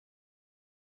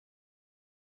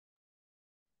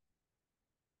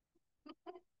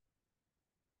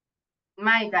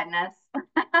My goodness.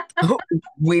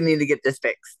 We need to get this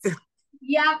fixed.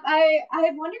 Yeah, I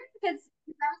wonder if it's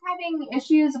because I was having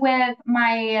issues with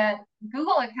my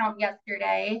Google account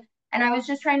yesterday, and I was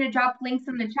just trying to drop links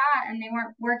in the chat and they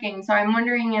weren't working. So I'm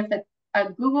wondering if it's a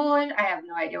Google. I have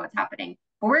no idea what's happening,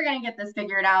 but we're gonna get this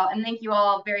figured out. And thank you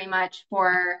all very much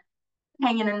for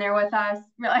hanging in there with us.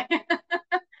 Really,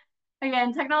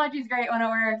 again, technology is great when it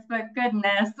works, but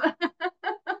goodness.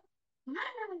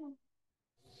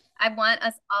 I want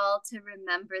us all to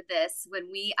remember this when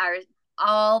we are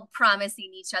all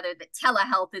promising each other that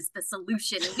telehealth is the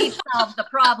solution and we've solved the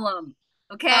problem.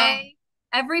 Okay?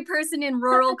 Every person in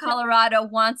rural Colorado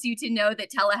wants you to know that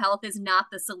telehealth is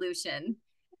not the solution.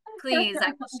 Please,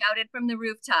 I will shout it from the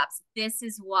rooftops. This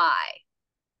is why.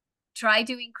 Try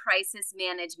doing crisis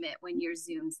management when your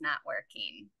Zoom's not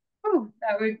working. Ooh,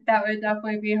 that would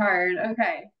definitely be hard.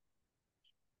 Okay.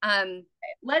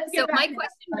 Let's get so back my to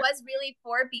question was really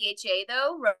for BHA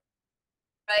though,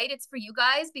 right? It's for you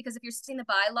guys, because if you're seeing the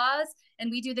bylaws and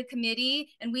we do the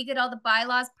committee and we get all the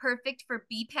bylaws perfect for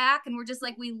BPAC and we're just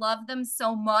like, we love them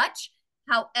so much.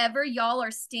 However, y'all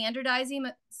are standardizing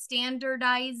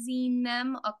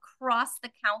them across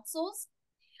the councils.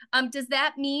 Does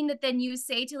that mean that then you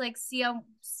say to like CYMHTA,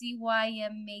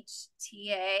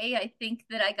 I think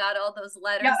that I got all those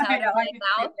letters out of my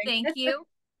mouth. Thank you.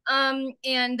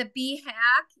 And the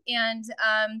BHAC and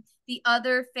the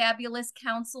other fabulous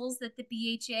councils that the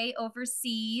BHA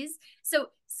oversees. So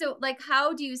like,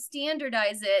 how do you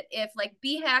standardize it if like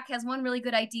BHAC has one really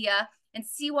good idea and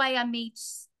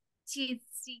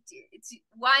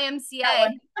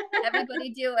YMCA, everybody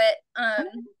do it.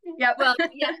 Yep. Well,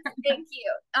 yes, thank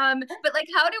you. But like,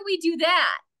 how do we do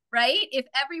that? Right? If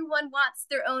everyone wants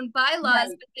their own bylaws,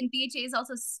 but then BHA is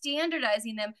also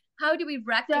standardizing them, how do we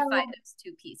rectify those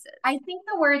two pieces? I think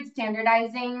the word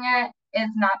standardizing is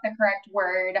not the correct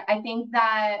word. I think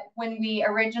that when we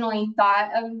originally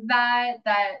thought of that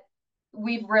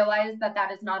we've realized that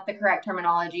that is not the correct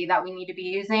terminology that we need to be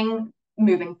using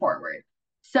moving forward.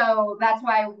 So that's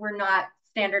why we're not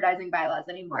standardizing bylaws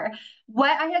anymore.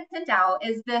 What I had sent out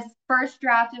is this first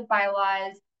draft of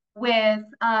bylaws with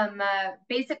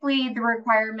basically the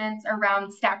requirements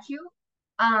around statute.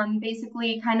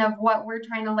 Basically kind of what we're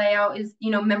trying to lay out is,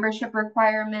 membership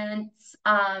requirements,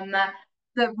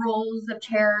 the roles of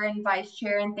chair and vice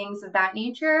chair and things of that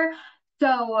nature.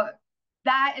 So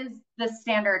that is the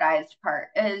standardized part,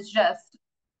 is just,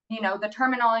 the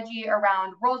terminology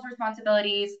around roles,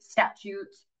 responsibilities,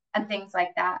 statutes, and things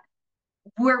like that.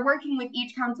 We're working with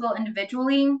each council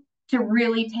individually to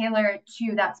really tailor it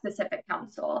to that specific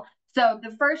council. So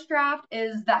the first draft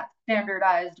is that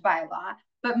standardized bylaw,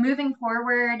 but moving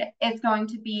forward, it's going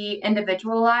to be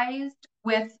individualized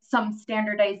with some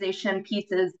standardization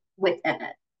pieces within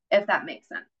it, if that makes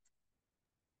sense.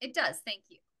 It does. Thank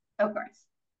you. Of course.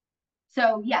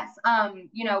 So yes,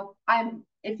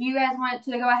 if you guys want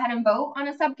to go ahead and vote on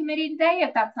a subcommittee today,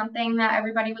 if that's something that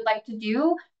everybody would like to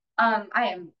do, I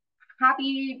am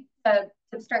happy to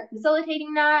start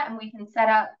facilitating that, and we can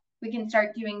start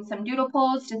doing some doodle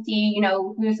polls to see,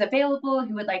 who's available,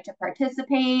 who would like to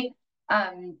participate.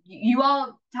 You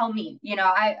all tell me,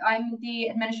 I'm the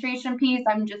administration piece.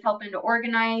 I'm just helping to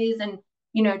organize and,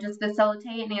 just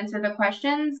facilitate and answer the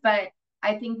questions. But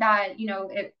I think that,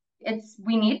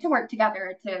 we need to work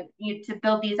together to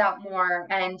build these out more.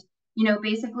 And,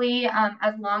 basically,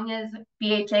 as long as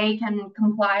BHA can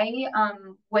comply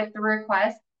with the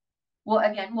request,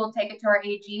 we'll take it to our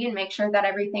AG and make sure that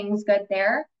everything's good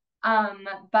there. Sorry,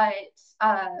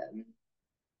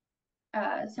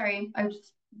 I'm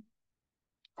just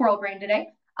squirrel brain today.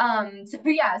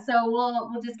 So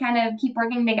we'll just kind of keep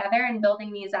working together and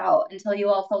building these out until you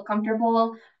all feel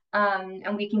comfortable,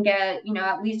 and we can get,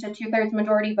 at least a 2/3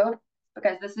 majority vote,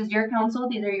 because this is your council,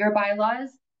 these are your bylaws.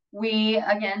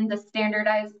 Again, the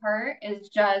standardized part is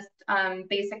just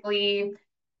basically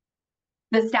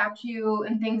the statute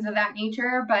and things of that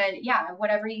nature. But yeah,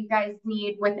 whatever you guys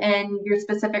need within your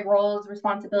specific roles,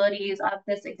 responsibilities of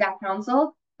this exact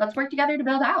council, let's work together to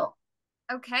build out.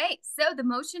 Okay, so the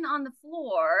motion on the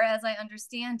floor, as I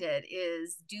understand it,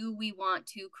 is do we want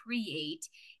to create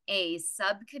a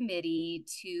subcommittee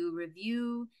to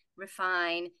review,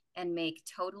 refine, and make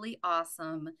totally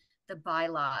awesome the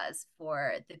bylaws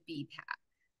for the BPAC?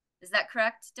 Is that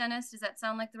correct, Dennis? Does that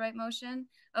sound like the right motion?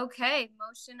 Okay,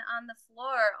 motion on the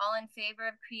floor. All in favor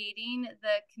of creating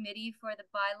the committee for the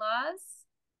bylaws?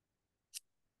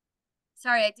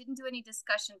 Sorry, I didn't do any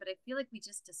discussion, but I feel like we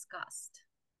just discussed.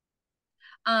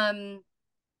 I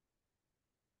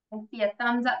see a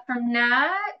thumbs up from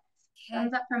Nat. Okay.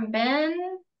 Thumbs up from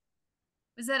Ben.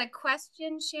 Was that a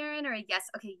question, Sharon, or a yes?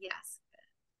 Okay, yes.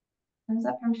 Thumbs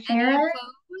up from Any Sharon.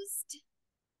 opposed?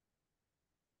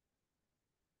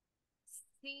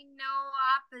 See no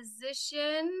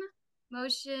opposition.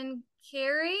 Motion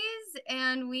carries,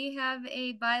 and we have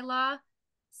a bylaw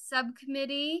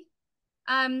subcommittee.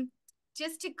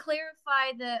 Just to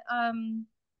clarify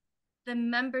the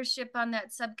membership on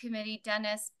that subcommittee,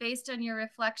 Dennis, based on your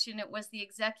reflection, it was the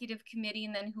executive committee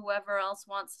and then whoever else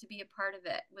wants to be a part of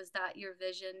it. Was that your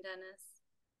vision, Dennis?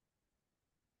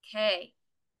 Okay,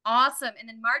 awesome. And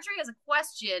then Marjorie has a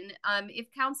question. If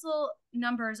council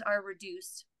numbers are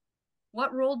reduced,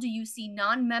 what role do you see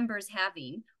non-members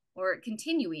having or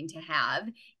continuing to have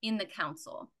in the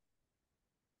council?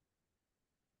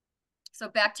 So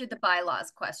back to the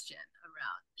bylaws question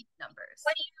around numbers.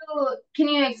 Can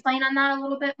you explain on that a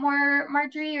little bit more,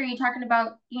 Marjorie? Are you talking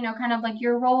about, kind of like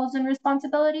your roles and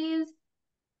responsibilities?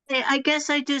 I guess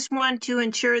I just want to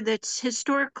ensure that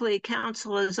historically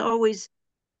council has always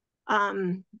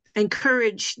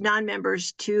encouraged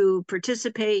non-members to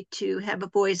participate, to have a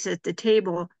voice at the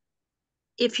table.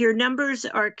 If your numbers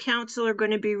are council are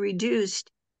going to be reduced,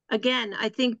 again, I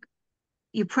think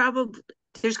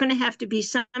there's going to have to be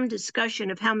some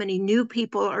discussion of how many new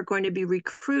people are going to be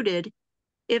recruited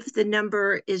if the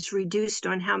number is reduced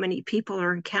on how many people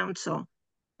are in council.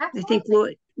 Absolutely. I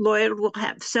think Lloyd will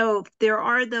have. So there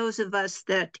are those of us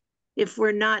that, if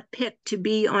we're not picked to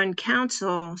be on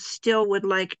council, still would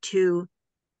like to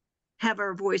have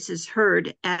our voices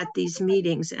heard at these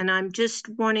meetings. And I'm just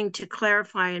wanting to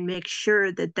clarify and make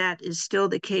sure that that is still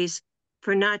the case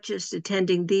for not just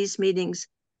attending these meetings,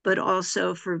 but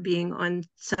also for being on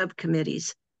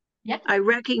subcommittees. Yeah. I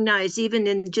recognize even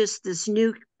in just this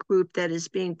new group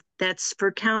that's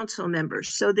for council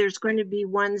members. So there's going to be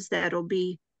ones that'll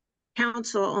be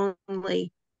council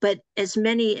only, but as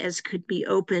many as could be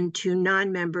open to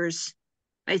non-members,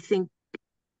 I think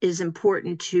is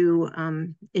important to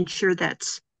ensure that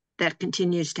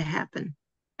continues to happen.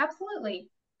 Absolutely.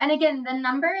 And again, the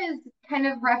number is kind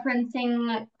of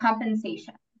referencing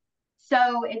compensation.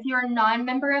 So if you're a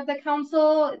non-member of the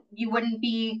council, you wouldn't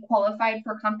be qualified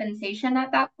for compensation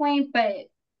at that point, but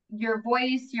your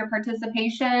voice, your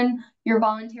participation, your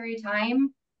voluntary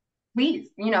time, please,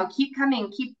 keep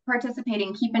coming, keep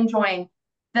participating, keep enjoying.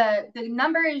 The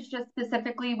number is just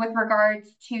specifically with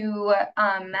regards to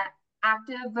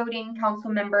active voting council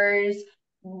members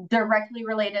directly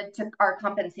related to our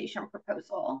compensation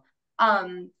proposal.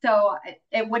 So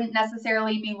it wouldn't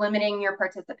necessarily be limiting your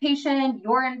participation,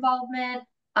 your involvement.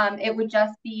 It would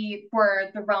just be for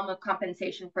the realm of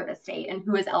compensation for the state and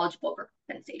who is eligible for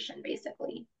compensation,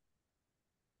 basically.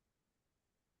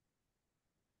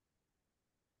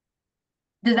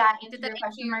 Does that answer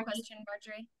your question,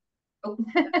 Marjorie? Oh,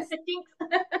 thanks.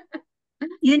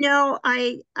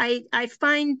 I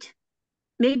find,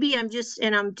 maybe I'm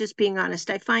just being honest,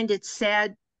 I find it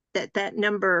sad that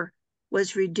number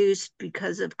was reduced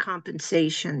because of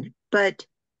compensation. But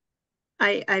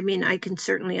I mean, I can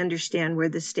certainly understand where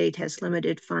the state has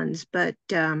limited funds, but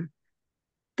that's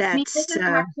this is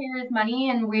taxpayers' money,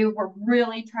 and we were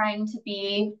really trying to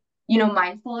be,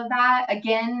 mindful of that.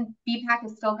 Again, BPAC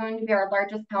is still going to be our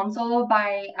largest council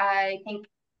by, I think,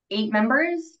 8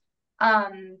 members.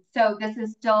 So this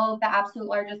is still the absolute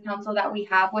largest council that we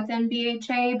have within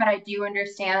BHA, but I do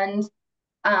understand,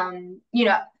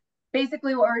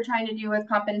 basically what we're trying to do with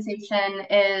compensation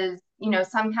is,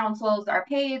 some councils are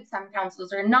paid, some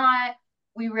councils are not.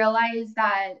 We realize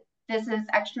that this is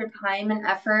extra time and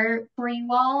effort for you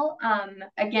all.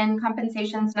 Again,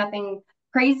 compensation is nothing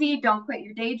crazy. Don't quit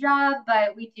your day job,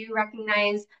 but we do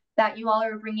recognize that you all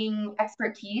are bringing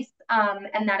expertise,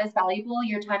 and that is valuable.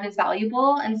 Your time is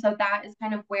valuable. And so that is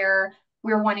kind of where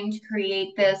we're wanting to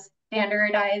create this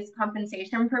standardized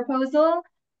compensation proposal.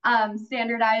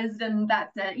 Standardized, and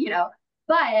that's it,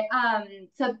 but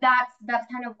so that's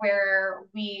kind of where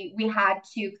we had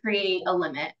to create a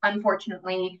limit.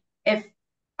 Unfortunately, if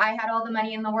I had all the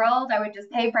money in the world, I would just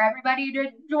pay for everybody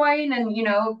to join and,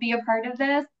 be a part of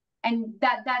this. And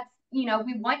that's, we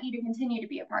want you to continue to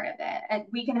be a part of it. And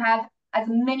we can have as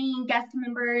many guest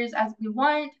members as we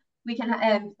want. We can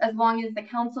have, as long as the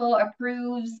council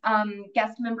approves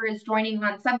guest members joining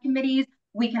on subcommittees,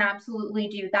 we can absolutely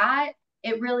do that.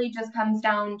 It really just comes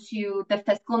down to the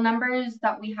fiscal numbers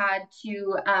that we had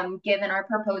to give in our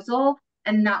proposal.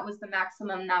 And that was the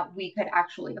maximum that we could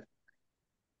actually afford.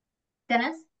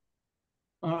 Dennis?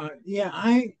 Yeah,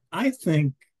 I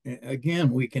think,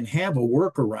 again, we can have a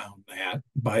workaround that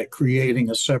by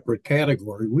creating a separate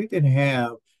category. We can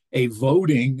have a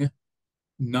voting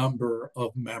number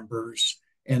of members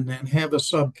and then have a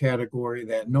subcategory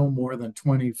that no more than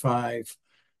 25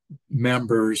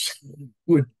 members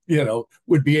would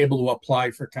be able to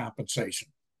apply for compensation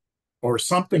or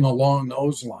something along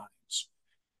those lines,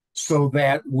 so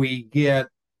that we get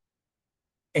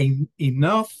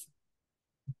enough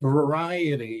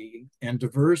variety and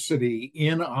diversity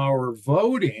in our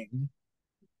voting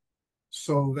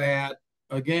so that,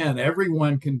 again,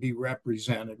 everyone can be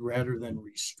represented rather than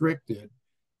restricted,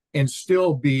 and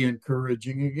still be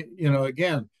encouraging.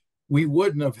 Again, we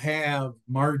wouldn't have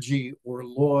Margie or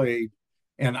Lloyd,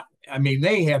 and I mean,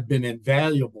 they have been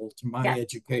invaluable to my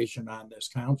education on this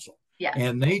council. Yes.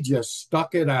 And they just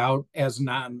stuck it out as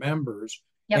non-members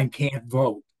and can't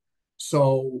vote.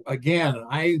 So again,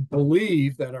 I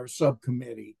believe that our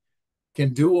subcommittee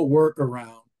can do a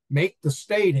workaround, make the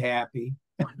state happy,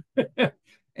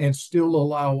 and still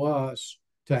allow us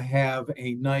to have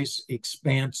a nice,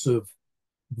 expansive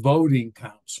voting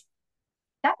council.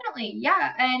 Definitely,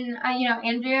 yeah. And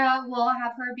Andrea will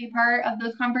have her be part of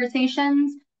those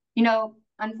conversations.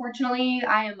 Unfortunately,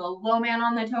 I am a low man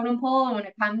on the totem pole, and when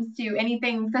it comes to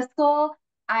anything fiscal,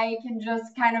 I can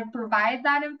just kind of provide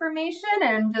that information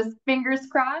and just fingers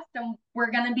crossed. And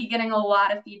we're going to be getting a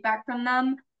lot of feedback from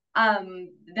them.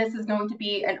 This is going to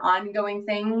be an ongoing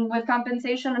thing with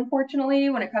compensation. Unfortunately,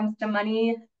 when it comes to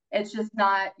money, it's just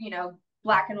not,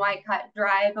 black and white, cut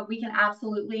dry, but we can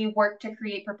absolutely work to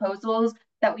create proposals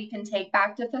that we can take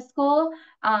back to fiscal,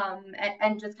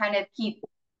 and just kind of keep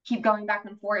going back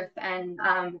and forth, and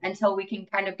until we can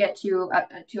kind of get to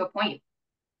a point.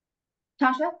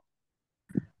 Tasha?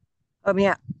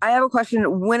 Yeah, I have a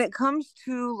question. When it comes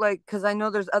to because I know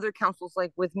there's other councils,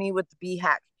 like with me with the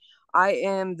BHAC, I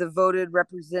am the voted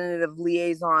representative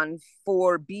liaison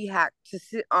for BHAC to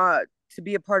sit to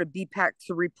be a part of BPAC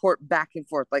to report back and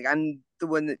forth. Like I'm the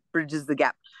one that bridges the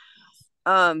gap.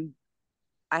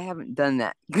 I haven't done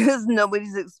that because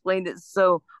nobody's explained it.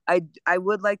 So I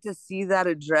would like to see that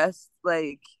addressed,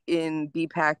 like in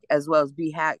BPAC as well as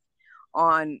BHAC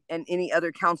and any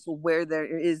other council where there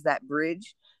is that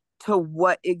bridge, to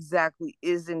what exactly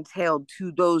is entailed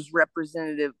to those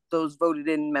those voted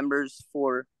in members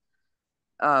for,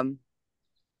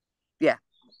 yeah.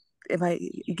 If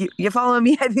you follow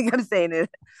me, I think I'm saying it.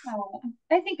 Oh,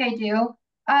 I think I do.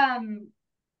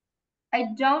 I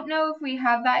don't know if we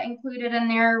have that included in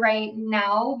there right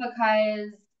now,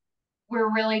 because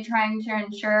we're really trying to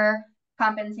ensure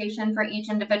compensation for each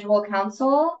individual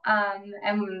council.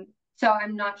 And so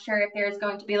I'm not sure if there's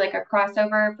going to be like a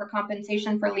crossover for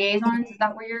compensation for liaisons. Is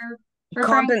that what you're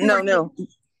referring to? No.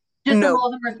 Just the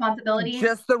roles and responsibilities?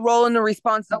 Just the role and the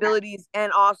responsibilities, okay.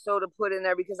 And also to put in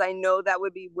there, because I know that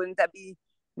wouldn't that be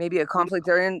maybe a conflict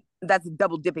there? And that's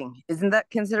double dipping. Isn't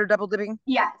that considered double dipping?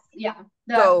 Yes, yeah.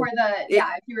 So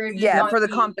if you were for the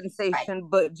compensation, right.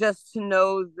 But just to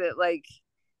know that,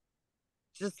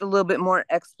 just a little bit more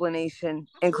explanation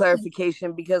and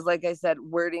clarification, because like I said,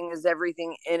 wording is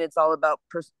everything, and it's all about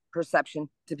perception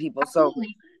to people. Absolutely.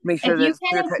 So make sure that it's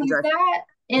clear cut and dry. That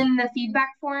in the feedback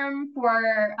form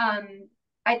for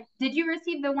did you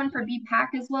receive the one for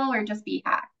BPAC as well, or just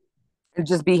BHAC?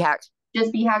 Just BHAC.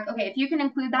 Just BHAC. Okay, if you can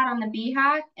include that on the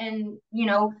BHAC, and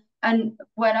and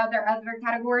what other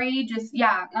category, just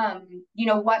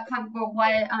what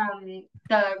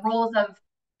the roles of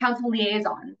council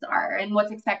liaisons are and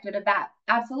what's expected of that.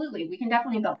 Absolutely, we can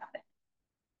definitely build that in.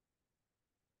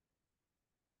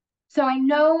 So I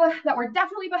know that we're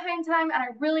definitely behind time, and I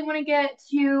really want to get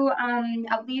to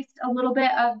at least a little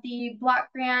bit of the block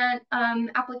grant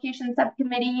application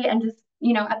subcommittee, and just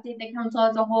update the council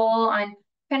as a whole on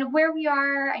kind of where we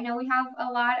are. I know we have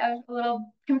a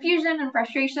little confusion and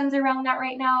frustrations around that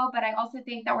right now, but I also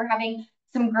think that we're having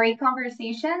some great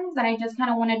conversations, and I just kind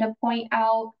of wanted to point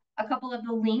out a couple of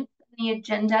the links in the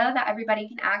agenda that everybody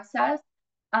can access.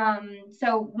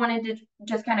 So wanted to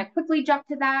just kind of quickly jump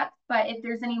to that, but if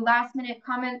there's any last minute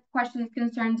comments, questions,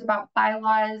 concerns about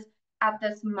bylaws at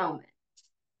this moment.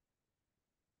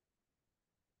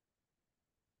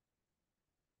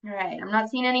 All right, I'm not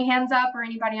seeing any hands up or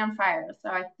anybody on fire, so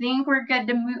I think we're good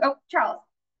to move. Oh, Charles.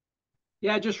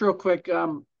 Yeah, just real quick.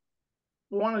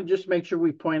 We want to just make sure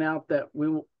we point out that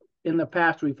in the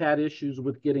past, we've had issues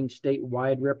with getting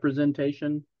statewide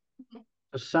representation.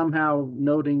 Somehow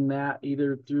noting that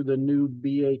either through the new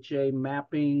BHA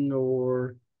mapping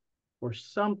or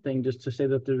something, just to say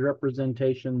that there's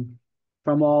representation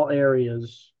from all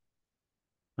areas.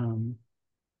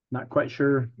 Not quite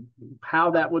sure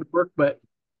how that would work, but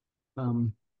yeah.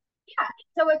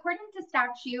 So according to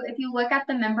statute, if you look at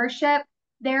the membership,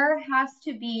 there has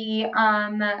to be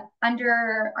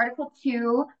under Article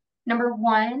 2, number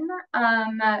 1,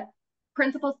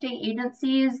 principal state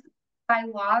agencies. By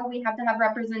law, we have to have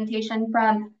representation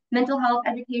from mental health,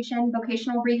 education,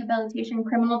 vocational rehabilitation,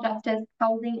 criminal justice,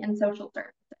 housing, and social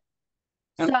services.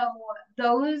 So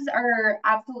those are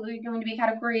absolutely going to be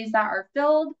categories that are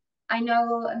filled. I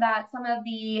know that some of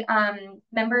the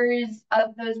members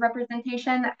of those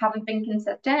representation haven't been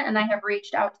consistent, and I have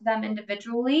reached out to them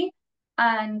individually.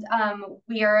 And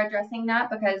we are addressing that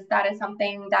because that is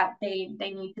something that they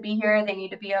need to be here. They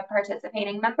need to be a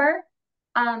participating member.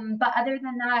 But other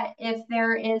than that, if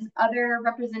there is other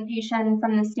representation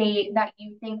from the state that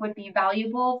you think would be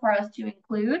valuable for us to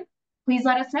include, please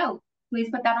let us know. Please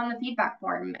put that on the feedback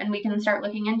form and we can start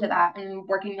looking into that and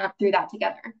working up through that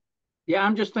together. Yeah,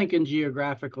 I'm just thinking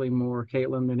geographically more,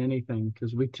 Caitlin, than anything,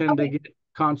 because we tend to get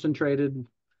concentrated,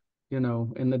 you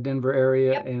know, in the Denver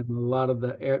area, and a lot of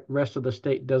the rest of the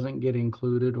state doesn't get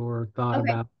included or thought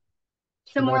about.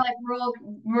 So more like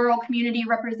rural community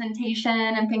representation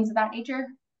and things of that nature?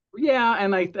 Yeah,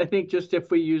 and I think just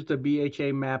if we use the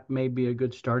BHA map may be a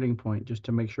good starting point, just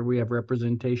to make sure we have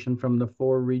representation from the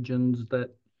 4 regions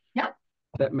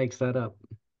that makes that up.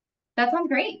 That sounds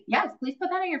great. Yes, please put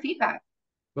that in your feedback.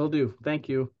 Will do. Thank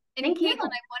you. And Thank Caitlin, you. I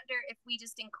wonder if we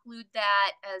just include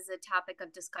that as a topic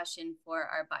of discussion for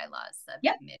our bylaws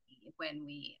subcommittee when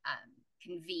we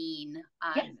convene.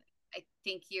 I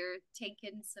think you're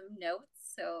taking some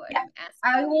notes, so I'm asking.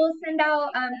 I will send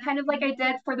out kind of like I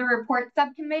did for the report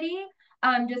subcommittee,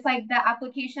 just like the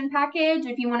application package.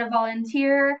 If you want to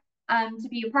volunteer to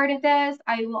be a part of this,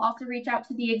 I will also reach out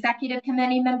to the executive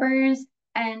committee members,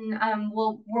 and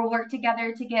we'll work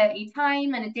together to get a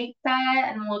time and a date set,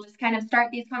 and we'll just kind of start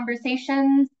these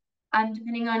conversations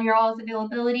depending on your all's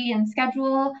availability and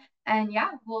schedule. And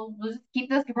yeah, we'll just keep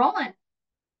this rolling.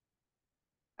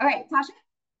 All right, Tasha.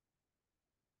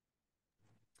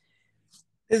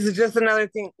 This is just another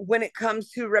thing when it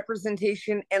comes to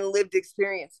representation and lived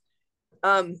experience.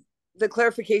 The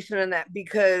clarification on that,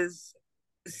 because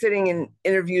sitting in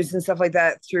interviews and stuff like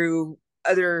that through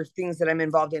other things that I'm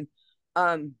involved in,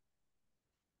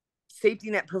 safety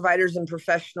net providers and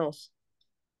professionals,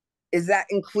 is that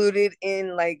included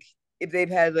in, like, if they've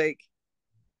had like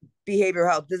behavioral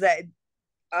health, does that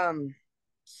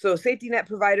so safety net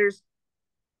providers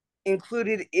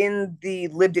included in the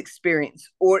lived experience,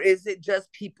 or is it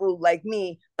just people like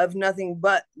me of nothing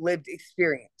but lived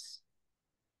experience?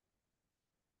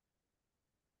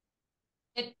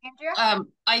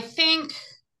 I think,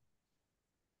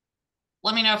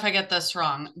 let me know if I get this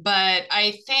wrong, but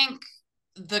I think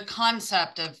the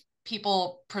concept of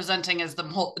people presenting as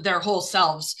their whole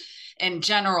selves in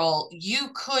general, you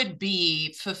could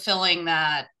be fulfilling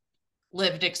that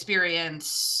lived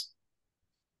experience,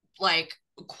 like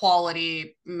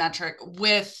quality metric,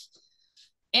 with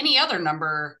any other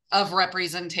number of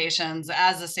representations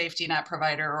as a safety net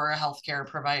provider or a healthcare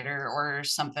provider or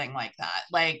something like that.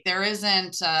 Like there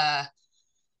isn't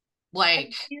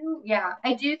like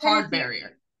I do hard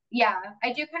barrier.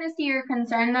 I do kind of see your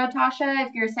concern though, Tasha,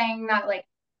 if you're saying that like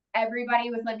everybody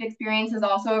with lived experience is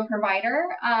also a provider.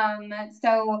 Got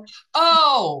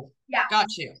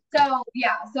you. So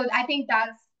I think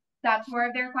that's more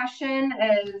of their question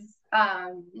is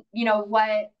you know,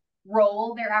 what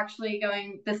role they're actually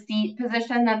the seat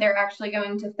position that they're actually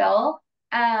going to fill.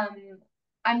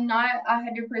 I'm not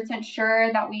 100%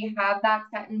 sure that we have that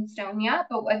set in stone yet,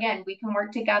 but again, we can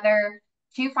work together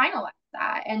to finalize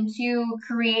that and to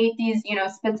create these, you know,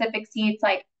 specific seats,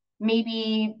 like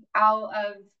maybe out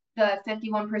of the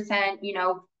 51%, you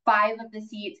know, 5 of the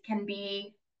seats can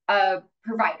be a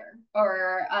provider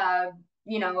or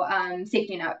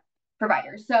safety net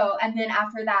provider. So, and then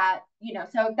after that, you know,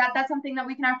 so that's something that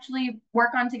we can actually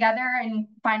work on together and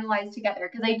finalize together,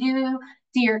 because I do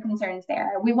see your concerns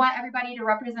there. We want everybody to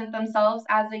represent themselves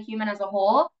as a human as a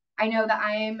whole. I know that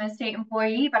I am a state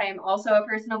employee, but I'm also a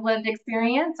person of lived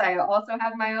experience. I also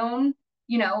have my own,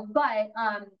 you know, but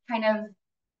kind of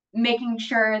making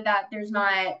sure that there's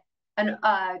not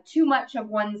too much of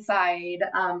one side.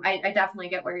 I definitely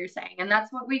get what you're saying, and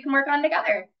that's what we can work on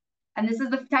together. And this is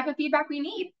the type of feedback we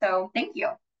need. So thank you.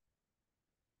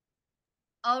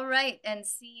 All right, and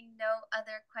seeing no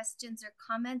other questions or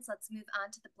comments, let's move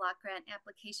on to the block grant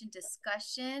application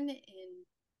discussion in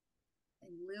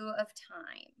lieu of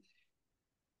time.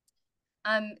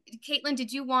 Caitlin,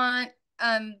 did you want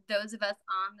those of us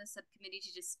on the subcommittee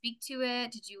to just speak to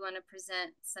it? Did you want to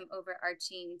present some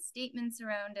overarching statements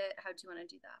around it? How do you want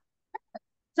to do that?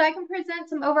 So I can present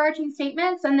some overarching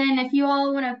statements, and then if you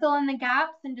all want to fill in the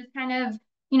gaps and just kind of,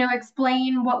 you know,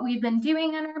 explain what we've been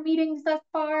doing in our meetings thus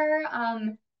far,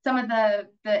 some of the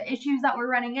issues that we're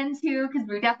running into, because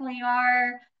we definitely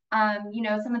are, you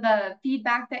know, some of the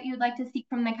feedback that you'd like to seek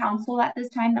from the council at this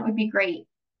time, that would be great.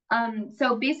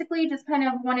 So basically just kind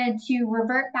of wanted to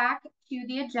revert back to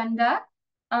the agenda.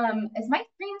 Is my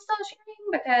screen still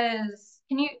sharing? Because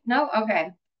can you, no?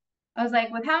 Okay. I was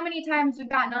like, with how many times we've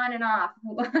gotten on and off,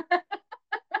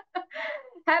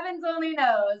 heavens only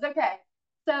knows. Okay.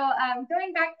 So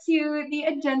going back to the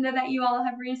agenda that you all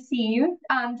have received,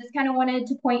 just kind of wanted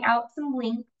to point out some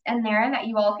links in there that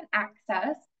you all can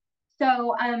access.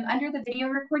 So under the video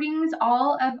recordings,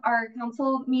 all of our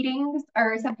council meetings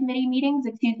or subcommittee meetings,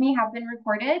 excuse me, have been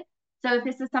recorded. So if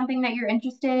this is something that you're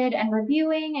interested in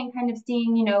reviewing and kind of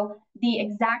seeing, you know, the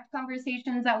exact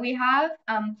conversations that we have,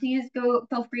 please feel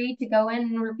free to go in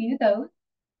and review those.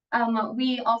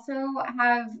 We also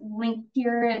have linked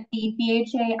here the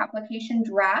BHA application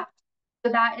draft.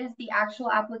 So that is the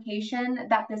actual application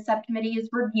that the subcommittee is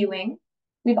reviewing.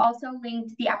 We've also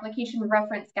linked the application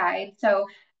reference guide. So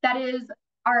that is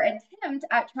our attempt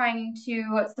at trying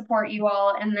to support you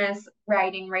all in this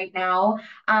writing right now.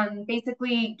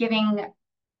 Basically giving,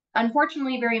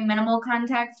 unfortunately, very minimal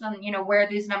context on, you know, where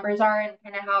these numbers are and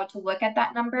kind of how to look at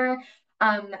that number.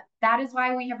 That is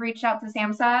why we have reached out to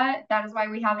SAMHSA. That is why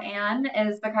we have Anne,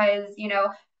 is because, you know,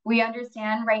 we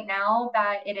understand right now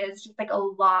that it is just like a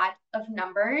lot of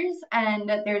numbers and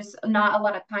there's not a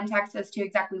lot of context as to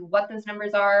exactly what those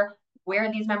numbers are,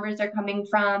 where these numbers are coming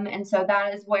from. And so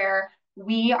that is where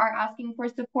we are asking for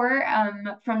support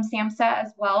from SAMHSA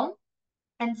as well.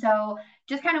 And so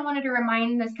just kind of wanted to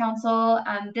remind this council,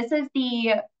 this is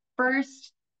the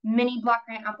first mini block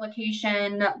grant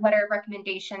application letter of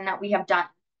recommendation that we have done.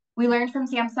 We learned from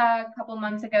SAMHSA a couple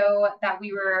months ago that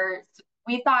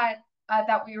we thought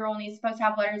that we were only supposed to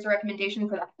have letters of recommendation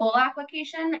for the full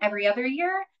application every other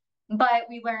year, but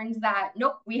we learned that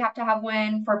nope, we have to have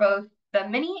one for both the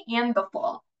mini and the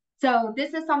full. So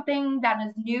this is something that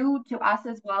is new to us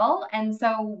as well. And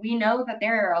so we know that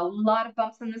there are a lot of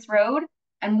bumps in this road,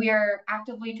 and we are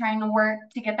actively trying to work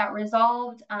to get that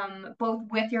resolved, both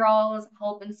with your all's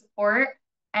help and support.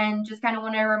 And just kind of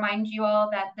want to remind you all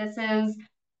that this is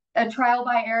a trial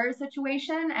by error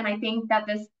situation. And I think that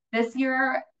this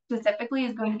year specifically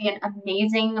is going to be an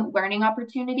amazing learning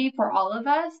opportunity for all of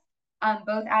us,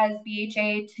 both as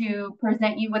BHA to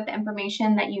present you with the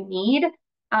information that you need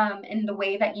in the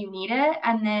way that you need it.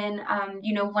 And then,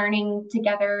 you know, learning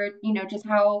together, you know, just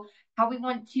how we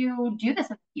want to do this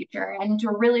in the future and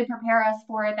to really prepare us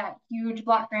for that huge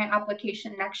block grant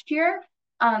application next year.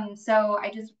 So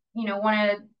I just, you know, want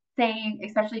to say,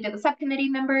 especially to the subcommittee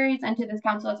members and to this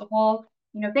council as a whole,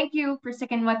 you know, thank you for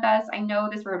sticking with us. I know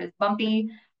this road is bumpy.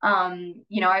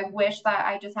 You know, I wish that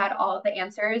I just had all of the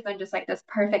answers and just like this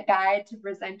perfect guide to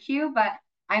present you, but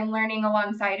I'm learning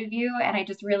alongside of you, and I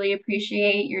just really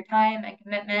appreciate your time and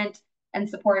commitment and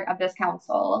support of this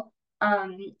council.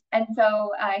 And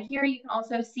so here you can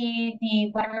also see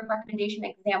the letter of recommendation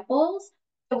examples.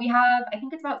 So we have, I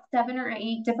think it's about 7 or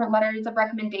 8 different letters of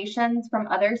recommendations from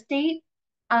other states.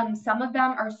 Some of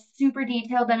them are super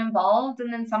detailed and involved,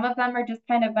 and then some of them are just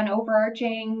kind of an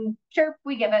overarching, sure,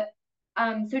 we give it.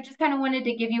 So just kind of wanted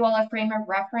to give you all a frame of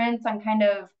reference on kind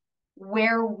of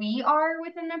where we are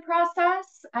within the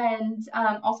process, and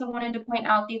also wanted to point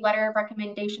out the letter of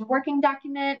recommendation working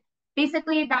document.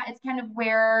 Basically, that is kind of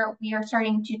where we are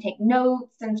starting to take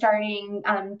notes and starting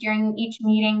during each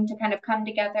meeting to kind of come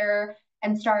together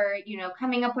and start, you know,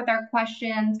 coming up with our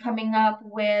questions, coming up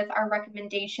with our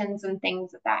recommendations and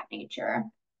things of that nature.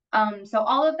 So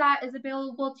all of that is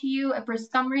available to you. If for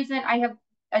some reason I have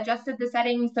adjusted the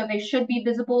settings so they should be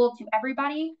visible to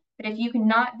everybody, but if you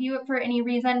cannot view it for any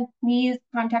reason, please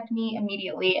contact me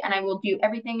immediately and I will do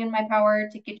everything in my power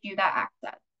to get you that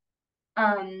access.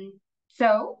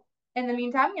 So in the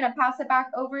meantime, I'm going to pass it back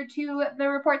over to the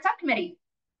report subcommittee.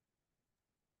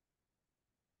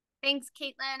 Thanks,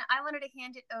 Caitlin. I wanted to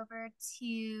hand it over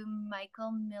to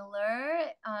Michael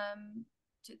Miller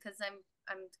because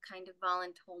I'm kind of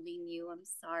volunteering you. I'm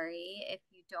sorry. If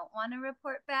you don't want to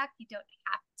report back, you don't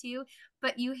have to,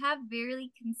 but you have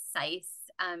very concise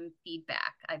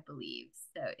feedback, I believe.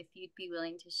 So if you'd be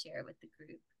willing to share with the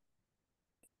group.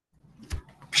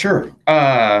 Sure.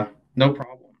 No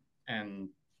problem. And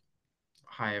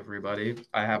hi, everybody.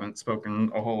 I haven't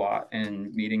spoken a whole lot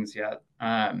in meetings yet.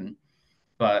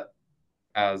 But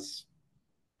as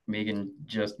Megan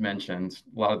just mentioned,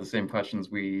 a lot of the same questions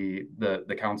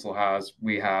the council has,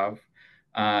 we have.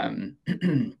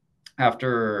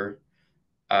 After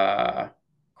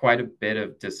quite a bit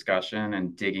of discussion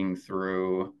and digging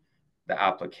through the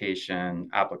application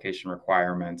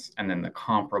requirements, and then the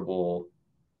comparable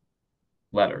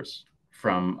letters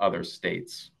from other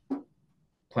states,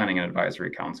 planning and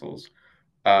advisory councils,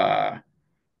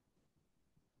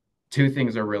 two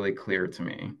things are really clear to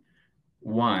me.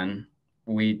 One,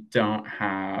 we don't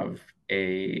have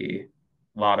a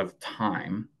lot of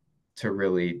time to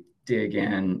really dig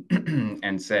in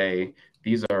and say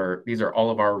these are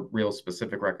all of our real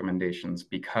specific recommendations,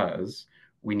 because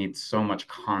we need so much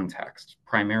context,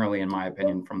 primarily in my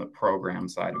opinion from the program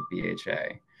side of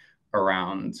BHA,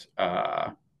 around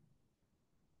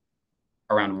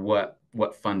around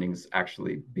what funding is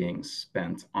actually being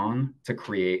spent on to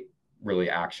create really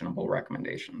actionable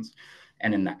recommendations.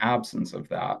 And in the absence of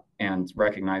that, and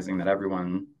recognizing that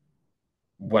everyone,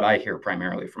 what I hear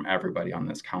primarily from everybody on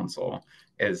this council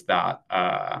is that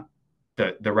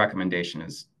the recommendation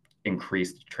is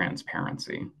increased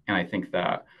transparency. And I think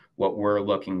that what we're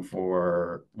looking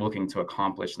to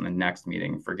accomplish in the next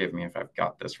meeting, forgive me if I've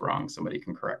got this wrong, somebody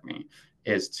can correct me,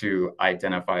 is to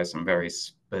identify some very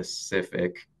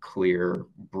specific, clear,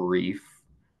 brief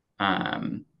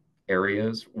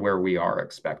areas where we are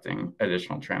expecting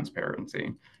additional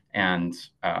transparency. And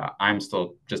I'm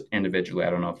still just individually, I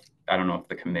don't know if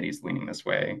the committee's leaning this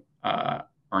way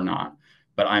or not,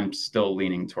 but I'm still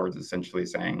leaning towards essentially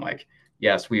saying, like,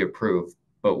 yes, we approve,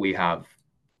 but we have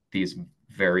these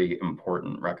very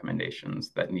important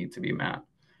recommendations that need to be met.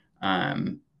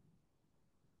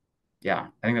 Yeah,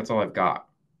 I think that's all I've got.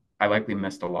 I likely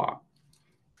missed a lot.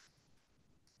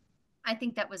 I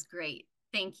think that was great.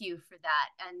 Thank you for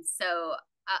that. And so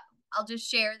I'll just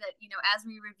share that, as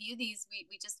we review these,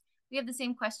 we have the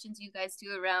same questions you guys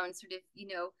do around sort of,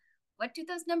 what do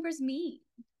those numbers mean?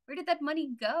 Where did that money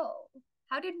go?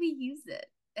 How did we use it?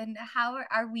 And how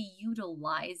are we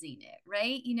utilizing it,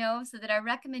 right? So that our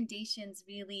recommendations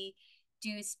really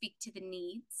do speak to the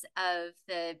needs of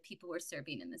the people we're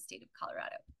serving in the state of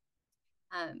Colorado.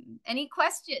 Any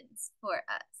questions for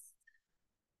us?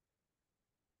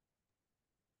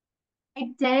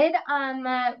 I did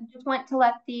just want to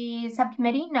let the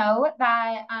subcommittee know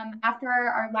that after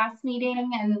our last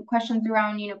meeting and questions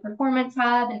around, Performance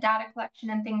Hub and data collection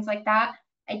and things like that,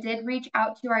 I did reach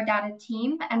out to our data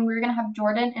team, and we're going to have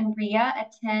Jordan and Ria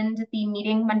attend the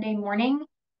meeting Monday morning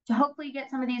to hopefully get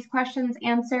some of these questions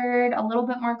answered, a little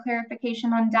bit more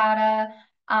clarification on data.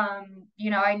 I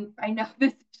know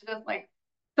this is just like,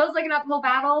 feels like an uphill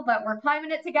battle, but we're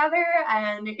climbing it together.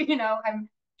 And, I'm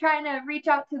trying to reach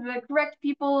out to the correct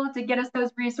people to get us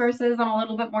those resources and a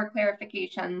little bit more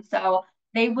clarification. So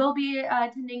they will be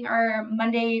attending our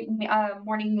Monday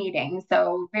morning meeting.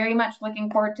 So very much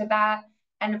looking forward to that.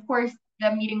 And of course,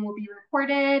 the meeting will be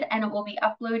recorded and it will be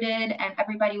uploaded and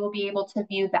everybody will be able to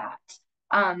view that.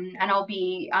 And I'll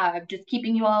be just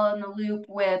keeping you all in the loop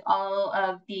with all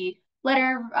of the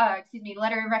letter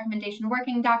recommendation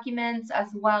working documents, as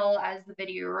well as the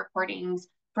video recordings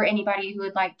for anybody who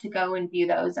would like to go and view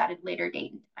those at a later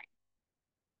date and time.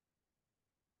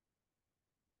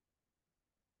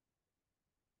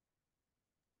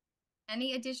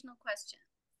 Any additional questions?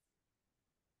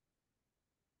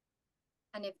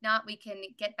 And if not, we can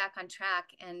get back on track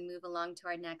and move along to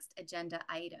our next agenda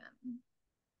item.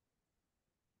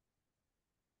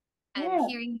 And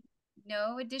hearing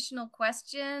no additional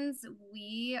questions,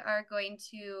 we are going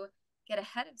to get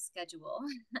ahead of schedule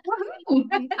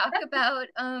and talk about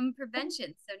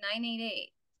prevention. So 988,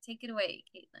 take it away,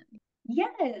 Caitlin.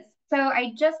 Yes. So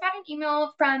I just got an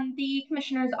email from the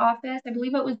commissioner's office, I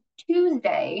believe it was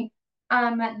Tuesday,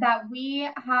 that we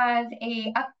have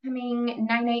a upcoming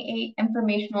 988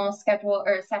 informational schedule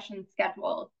or session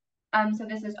scheduled. So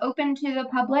this is open to the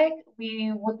public.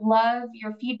 We would love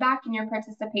your feedback and your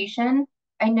participation.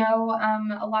 I know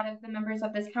a lot of the members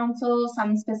of this council,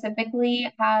 some specifically,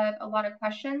 have a lot of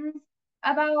questions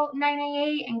about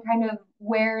 988 and kind of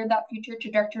where that future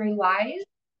trajectory lies.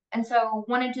 And so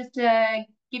wanted just to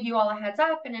give you all a heads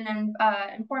up and then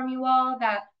inform you all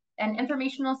that an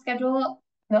informational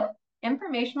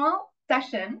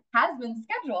session has been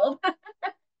scheduled. A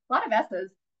lot of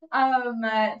S's.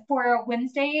 For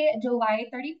Wednesday, July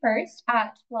 31st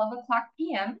at 12 o'clock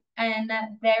p.m. And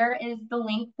there is the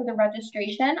link for the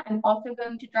registration. I'm also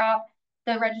going to drop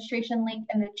the registration link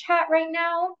in the chat right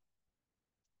now.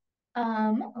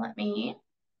 Let me.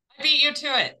 I beat you to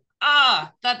it.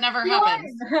 That never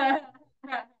happens.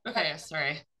 Okay,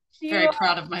 sorry. Very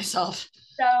proud of myself.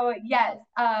 So yes,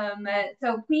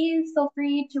 so please feel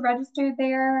free to register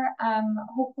there.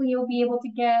 Hopefully you'll be able to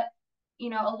get,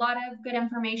 a lot of good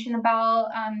information about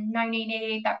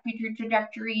 988, that future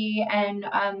trajectory, and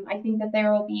I think that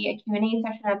there will be a Q&A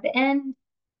session at the end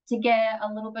to get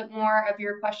a little bit more of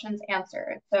your questions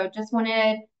answered. So just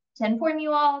wanted to inform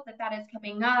you all that that is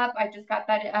coming up. I just got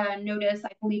that notice, I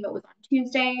believe it was on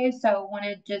Tuesday, so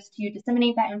wanted just to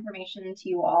disseminate that information to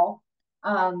you all.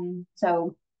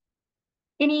 So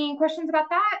any questions about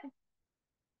that?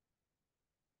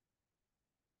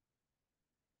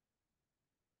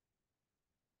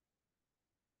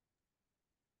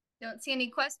 Don't see any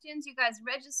questions. You guys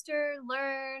register,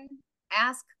 learn,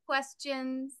 ask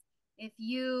questions. If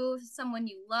you, someone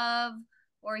you love,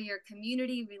 or your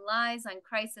community relies on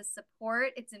crisis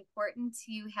support, it's important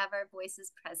to have our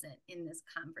voices present in this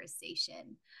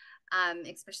conversation,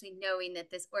 especially knowing that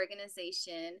this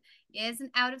organization is an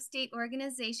out-of-state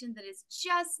organization that is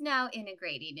just now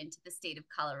integrating into the state of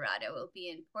Colorado. It will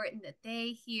be important that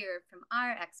they hear from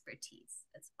our expertise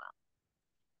as well.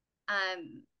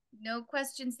 No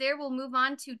questions there. We'll move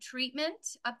on to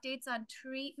treatment, updates on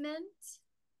treatment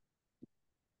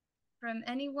from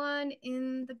anyone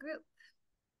in the group.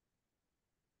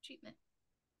 Treatment.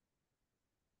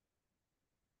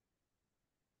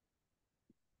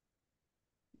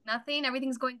 Nothing.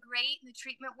 Everything's going great in the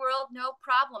treatment world. No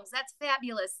problems. That's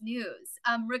fabulous news.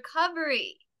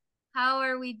 Recovery. How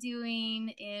are we doing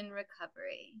in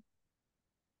recovery?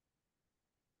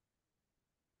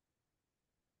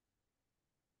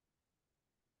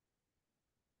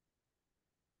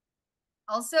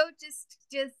 Also, just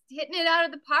hitting it out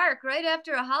of the park right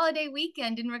after a holiday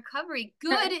weekend in recovery.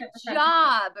 Good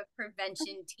job,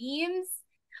 prevention teams.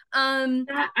 I'm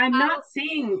not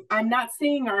seeing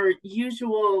our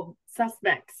usual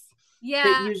suspects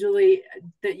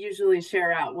that usually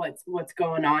share out what's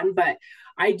going on, but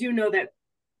I do know that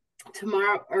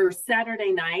tomorrow or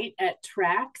Saturday night at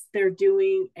Trax, they're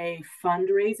doing a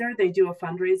fundraiser. They do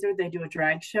a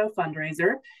drag show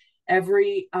fundraiser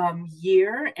every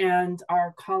year, and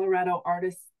our Colorado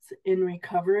Artists in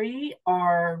Recovery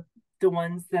are the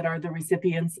ones that are the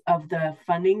recipients of the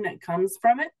funding that comes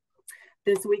from it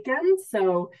this weekend.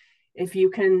 So if you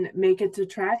can make it to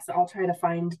Trax, I'll try to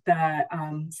find the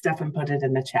stuff and put it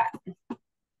in the chat. Thank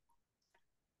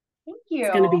you.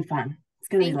 It's going to be fun. It's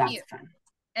going to be lots of fun.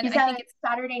 And I think it's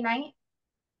Saturday night?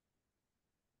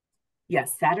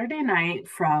 Yes, Saturday night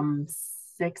from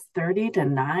 6:30 to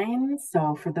 9.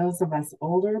 So for those of us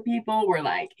older people, we're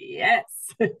like, yes,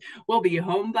 we'll be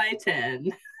home by 10.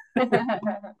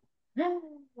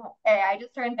 Hey, I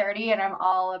just turned 30 and I'm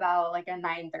all about like a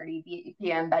 9:30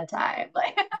 p.m. bedtime.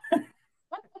 Like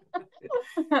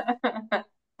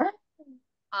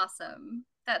awesome.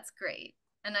 That's great.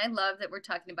 And I love that we're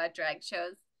talking about drag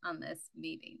shows on this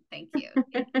meeting. Thank you.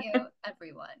 Thank you,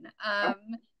 everyone.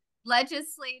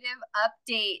 Legislative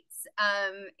updates.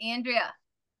 Andrea,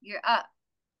 you're up.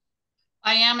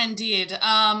 I am indeed.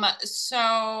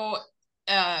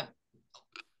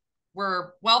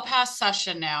 We're well past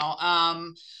session now.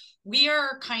 We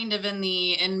are kind of in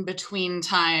the in-between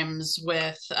times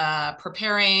with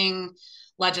preparing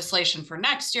legislation for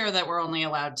next year that we're only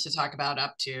allowed to talk about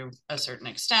up to a certain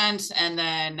extent. And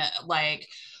then like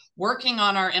working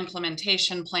on our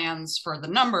implementation plans for the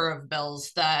number of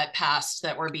bills that passed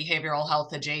that were behavioral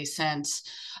health adjacent.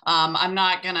 I'm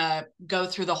not going to go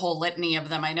through the whole litany of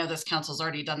them. I know this council's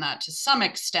already done that to some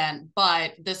extent,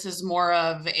 but this is more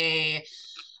of a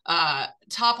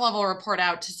top level report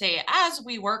out to say, as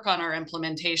we work on our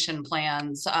implementation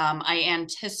plans, I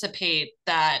anticipate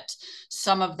that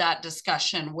some of that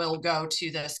discussion will go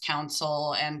to this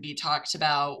council and be talked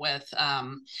about with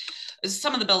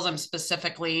some of the bills I'm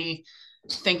specifically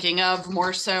thinking of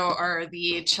more so are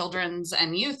the children's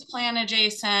and youth plan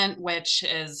adjacent, which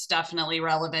is definitely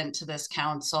relevant to this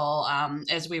council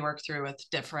as we work through with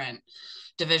different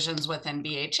divisions within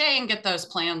BHA and get those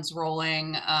plans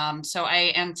rolling. So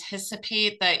I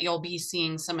anticipate that you'll be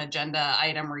seeing some agenda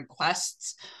item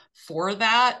requests for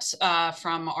that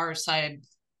from our side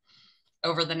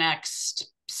over the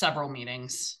next several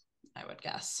meetings, I would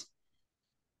guess.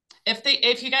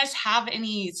 If you guys have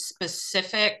any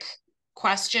specific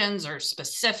questions or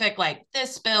specific, like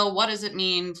this bill, what does it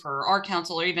mean for our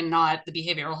council or even not the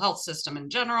behavioral health system in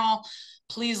general,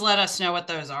 please let us know what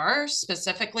those are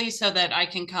specifically so that I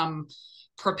can come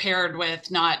prepared with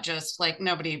not just like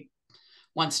nobody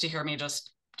wants to hear me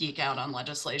just geek out on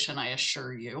legislation, I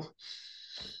assure you.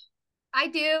 I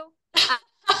do.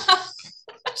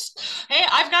 Hey,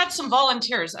 I've got some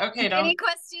volunteers. Okay, Any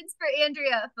questions for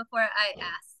Andrea before I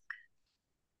ask?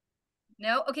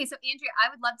 No? Okay, so Andrea, I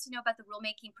would love to know about the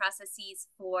rulemaking processes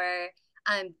for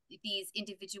these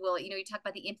individual, you talk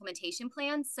about the implementation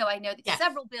plans. So I know that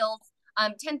several bills,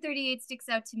 1038 sticks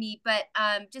out to me, but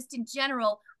just in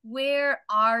general, where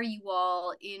are you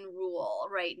all in rule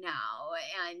right now?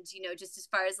 And, just as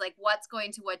far as like what's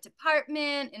going to what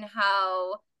department and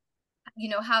how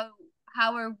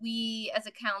are we as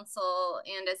a council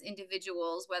and as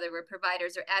individuals, whether we're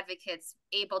providers or advocates,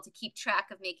 able to keep track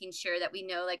of making sure that we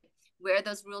know like where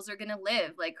those rules are going to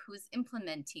live, like who's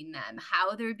implementing them,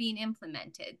 how they're being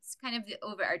implemented. It's kind of the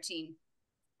overarching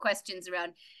questions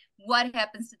around what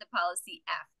happens to the policy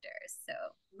after. So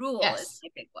rule is a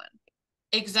big one.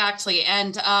 Exactly.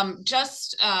 And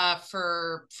just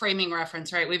for framing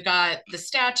reference, right, we've got the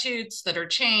statutes that are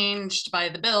changed by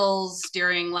the bills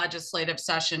during legislative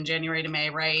session, January to May,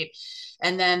 right?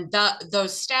 And then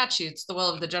those statutes, the will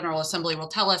of the General Assembly, will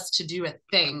tell us to do a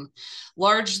thing.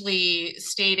 Largely,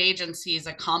 state agencies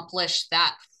accomplish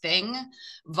that thing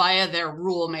via their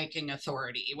rulemaking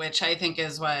authority, which I think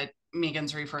is what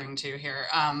Megan's referring to here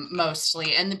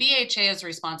mostly. And the BHA is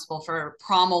responsible for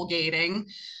promulgating,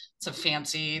 it's a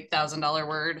fancy $1,000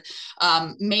 word,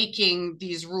 making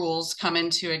these rules come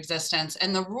into existence.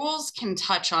 And the rules can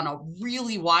touch on a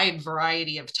really wide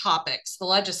variety of topics. The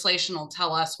legislation will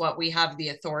tell us what we have the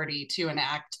authority to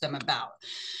enact them about.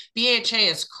 BHA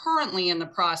is currently in the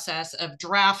process of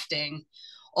drafting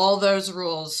all those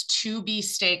rules to be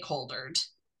stakeholdered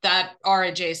that are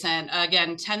adjacent. Again,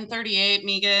 1038,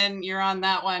 Megan, you're on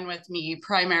that one with me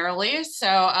primarily.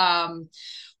 So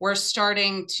we're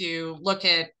starting to look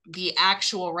at the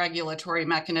actual regulatory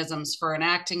mechanisms for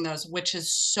enacting those, which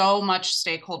is so much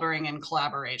stakeholdering and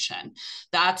collaboration.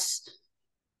 That's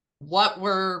what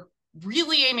we're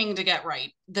really aiming to get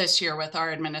right this year with our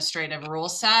administrative rule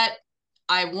set.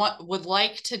 I would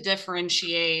like to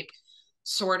differentiate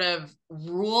sort of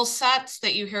rule sets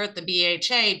that you hear at the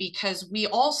BHA, because we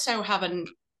also have a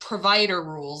provider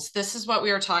rules. This is what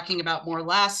we were talking about more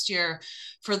last year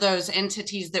for those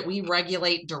entities that we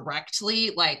regulate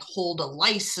directly, like hold a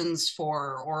license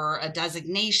for or a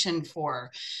designation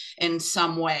for in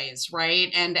some ways,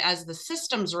 right? And as the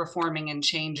system's reforming and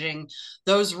changing,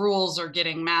 those rules are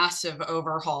getting massive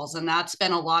overhauls. And that's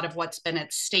been a lot of what's been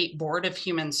at State Board of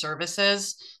Human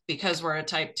Services. Because we're a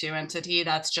type 2 entity,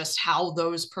 that's just how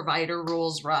those provider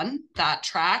rules run, that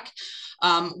track.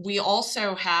 We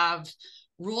also have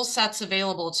rule sets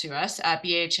available to us at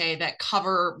BHA that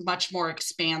cover much more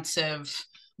expansive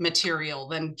material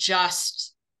than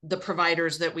just the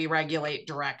providers that we regulate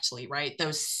directly, right?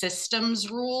 Those systems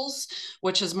rules,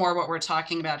 which is more what we're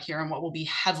talking about here and what will be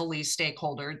heavily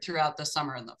stakeholdered throughout the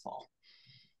summer and the fall.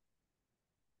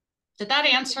 Did that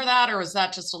answer that, or was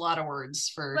that just a lot of words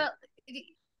for... Well,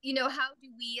 you know, how do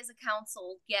we as a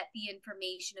council get the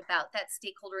information about that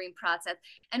stakeholdering process,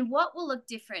 and what will look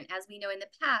different? As we know in the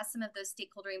past, some of those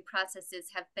stakeholdering processes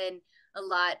have been a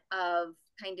lot of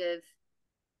kind of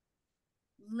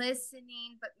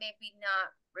listening, but maybe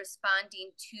not responding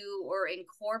to or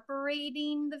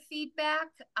incorporating the feedback.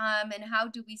 And how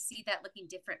do we see that looking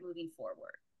different moving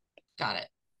forward? Got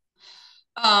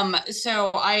it.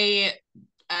 So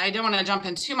I don't want to jump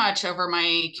in too much over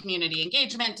my community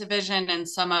engagement division, and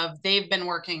they've been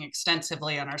working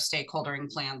extensively on our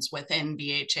stakeholdering plans within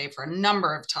BHA for a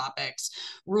number of topics,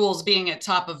 rules being at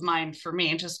top of mind for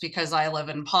me just because I live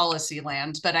in policy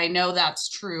land, but I know that's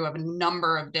true of a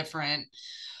number of different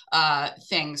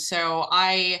things. So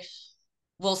I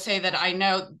will say that I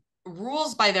know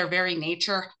rules by their very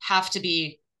nature have to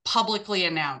be publicly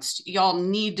announced. Y'all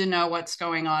need to know what's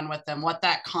going on with them, what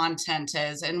that content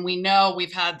is. And we know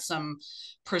we've had some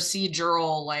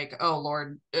procedural, like, oh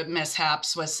Lord,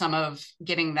 mishaps with some of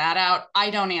getting that out. I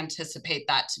don't anticipate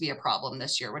that to be a problem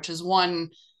this year, which is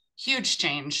one huge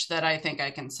change that I think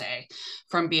I can say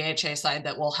from BHA side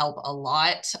that will help a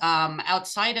lot.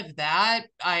 Outside of that,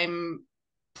 I'm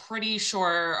pretty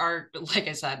sure like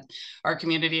I said, our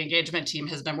community engagement team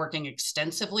has been working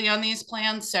extensively on these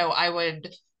plans. So I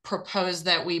would propose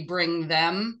that we bring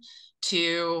them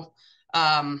to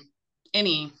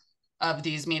any of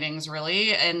these meetings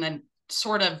really, and then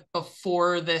sort of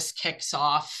before this kicks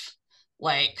off,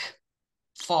 like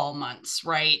fall months,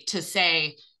 right? To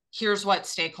say, here's what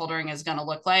stakeholdering is going to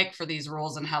look like for these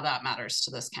rules and how that matters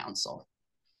to this council.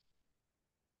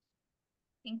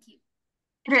 Thank you.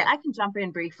 I can jump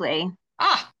in briefly.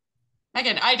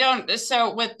 Megan,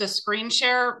 so with the screen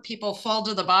share, people fall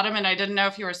to the bottom and I didn't know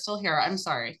if you were still here. I'm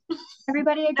sorry.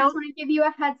 Everybody, I just want to give you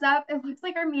a heads up. It looks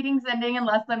like our meeting's ending in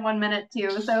less than 1 minute too.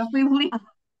 So if we leave, this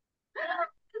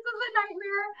is a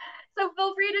nightmare. So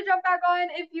feel free to jump back on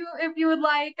if you would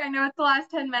like. I know it's the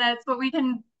last 10 minutes, but we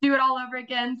can do it all over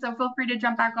again. So feel free to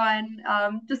jump back on.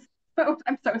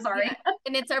 I'm so sorry. Yeah.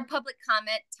 And it's our public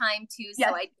comment time too. So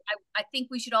yes. I think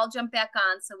we should all jump back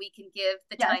on so we can give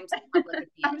the time to the public.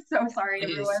 I'm so sorry,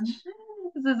 everyone.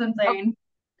 This is insane.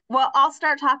 Well, I'll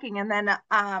start talking and then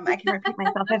I can repeat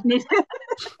myself if needed.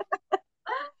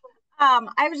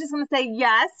 I was just going to say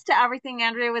yes to everything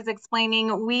Andrea was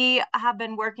explaining. We have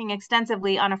been working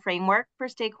extensively on a framework for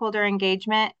stakeholder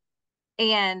engagement,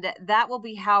 and that will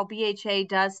be how BHA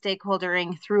does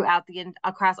stakeholdering throughout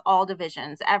across all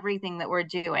divisions, everything that we're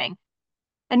doing.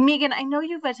 And Megan, I know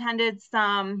you've attended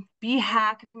some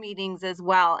BHPAC meetings as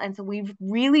well. And so we've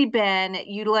really been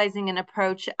utilizing an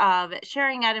approach of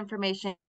sharing out information